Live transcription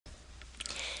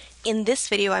In this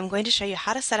video, I'm going to show you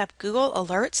how to set up Google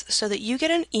Alerts so that you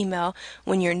get an email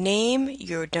when your name,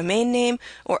 your domain name,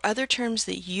 or other terms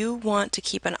that you want to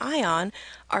keep an eye on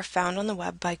are found on the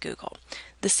web by Google.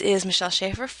 This is Michelle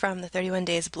Schaefer from the 31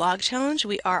 Days Blog Challenge.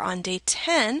 We are on day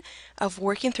 10 of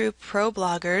working through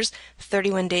ProBlogger's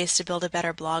 31 Days to Build a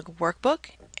Better Blog workbook,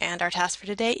 and our task for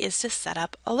today is to set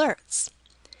up alerts.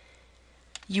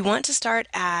 You want to start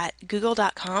at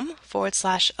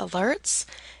google.com/alerts,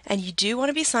 and you do want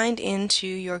to be signed into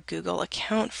your Google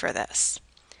account for this.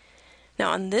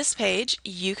 Now on this page,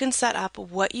 you can set up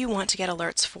what you want to get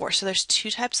alerts for. So there's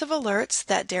two types of alerts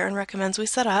that Darren recommends we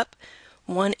set up.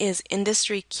 One is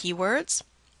industry keywords.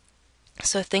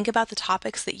 So think about the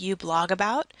topics that you blog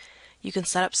about. You can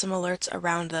set up some alerts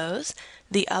around those.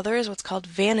 The other is what's called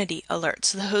vanity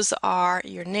alerts. Those are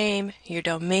your name, your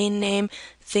domain name,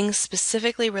 things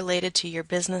specifically related to your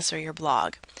business or your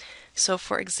blog. So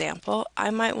for example,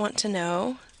 I might want to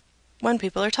know when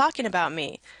people are talking about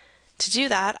me. To do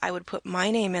that, I would put my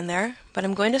name in there, but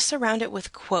I'm going to surround it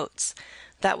with quotes.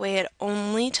 That way it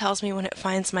only tells me when it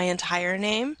finds my entire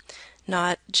name,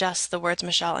 not just the words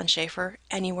Michelle and Schaefer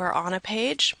anywhere on a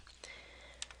page.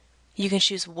 You can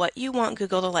choose what you want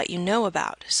Google to let you know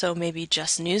about. So maybe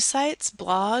just news sites,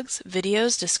 blogs,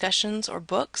 videos, discussions, or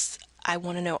books. I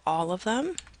want to know all of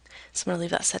them. So I'm going to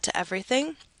leave that set to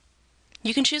everything.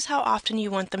 You can choose how often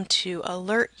you want them to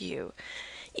alert you.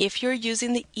 If you're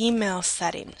using the email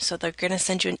setting, so they're going to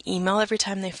send you an email every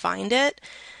time they find it,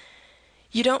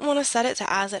 you don't want to set it to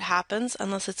as it happens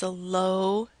unless it's a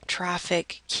low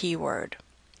traffic keyword.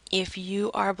 If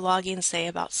you are blogging, say,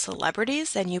 about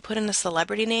celebrities, and you put in a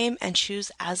celebrity name and choose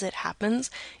as it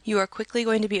happens, you are quickly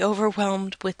going to be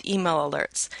overwhelmed with email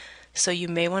alerts. So you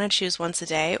may want to choose once a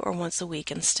day or once a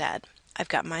week instead. I've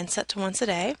got mine set to once a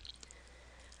day.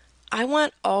 I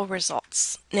want all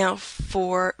results. Now,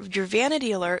 for your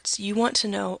vanity alerts, you want to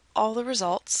know all the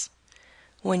results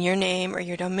when your name or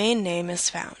your domain name is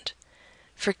found.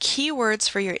 For keywords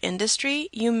for your industry,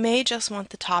 you may just want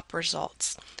the top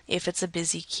results if it's a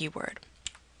busy keyword.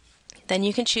 Then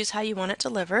you can choose how you want it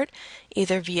delivered,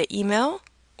 either via email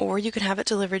or you can have it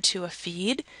delivered to a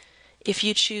feed. If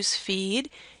you choose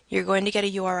feed, you're going to get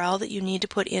a URL that you need to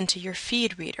put into your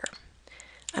feed reader.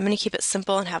 I'm going to keep it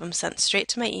simple and have them sent straight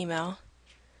to my email.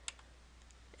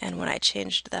 And when I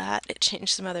changed that, it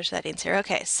changed some other settings here.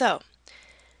 Okay, so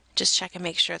just check and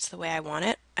make sure it's the way I want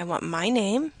it. I want my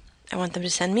name. I want them to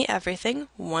send me everything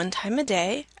one time a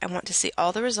day. I want to see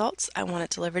all the results. I want it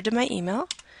delivered to my email.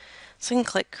 So I can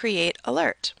click Create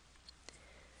Alert.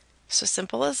 So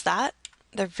simple as that.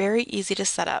 They're very easy to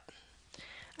set up.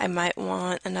 I might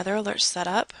want another alert set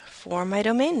up for my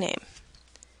domain name.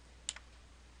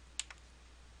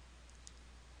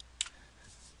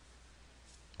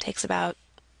 Takes about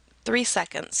 3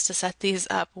 seconds to set these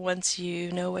up once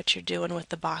you know what you're doing with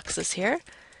the boxes here.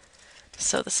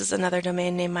 So this is another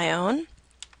domain name, my own.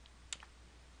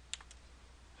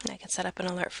 I can set up an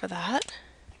alert for that.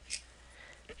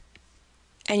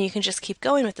 And you can just keep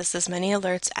going with this, as many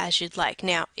alerts as you'd like.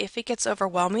 Now, if it gets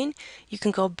overwhelming, you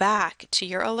can go back to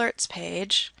your alerts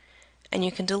page and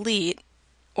you can delete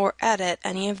or edit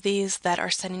any of these that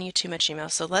are sending you too much email.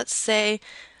 So let's say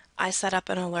I set up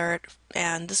an alert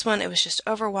and this one, it was just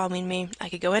overwhelming me. I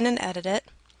could go in and edit it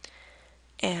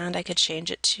and I could change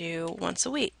it to once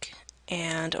a week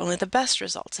and only the best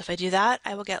results. If I do that,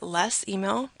 I will get less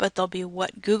email, but they'll be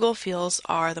what Google feels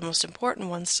are the most important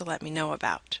ones to let me know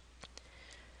about.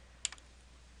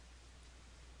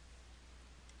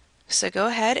 So go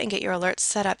ahead and get your alerts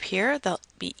set up here. They'll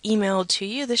be emailed to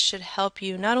you. This should help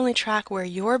you not only track where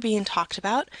you're being talked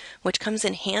about, which comes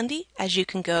in handy as you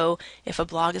can go, if a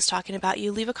blog is talking about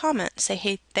you, leave a comment. Say,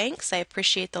 hey, thanks, I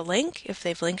appreciate the link if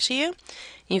they've linked to you.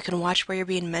 You can watch where you're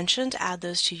being mentioned, add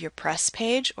those to your press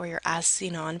page or your as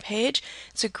seen on page.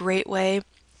 It's a great way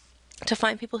to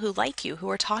find people who like you, who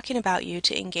are talking about you,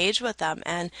 to engage with them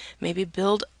and maybe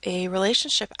build a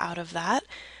relationship out of that,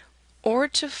 or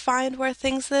to find where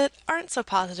things that aren't so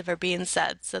positive are being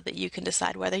said so that you can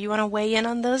decide whether you want to weigh in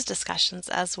on those discussions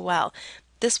as well.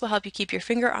 This will help you keep your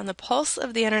finger on the pulse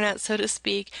of the internet, so to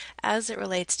speak, as it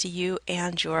relates to you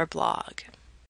and your blog.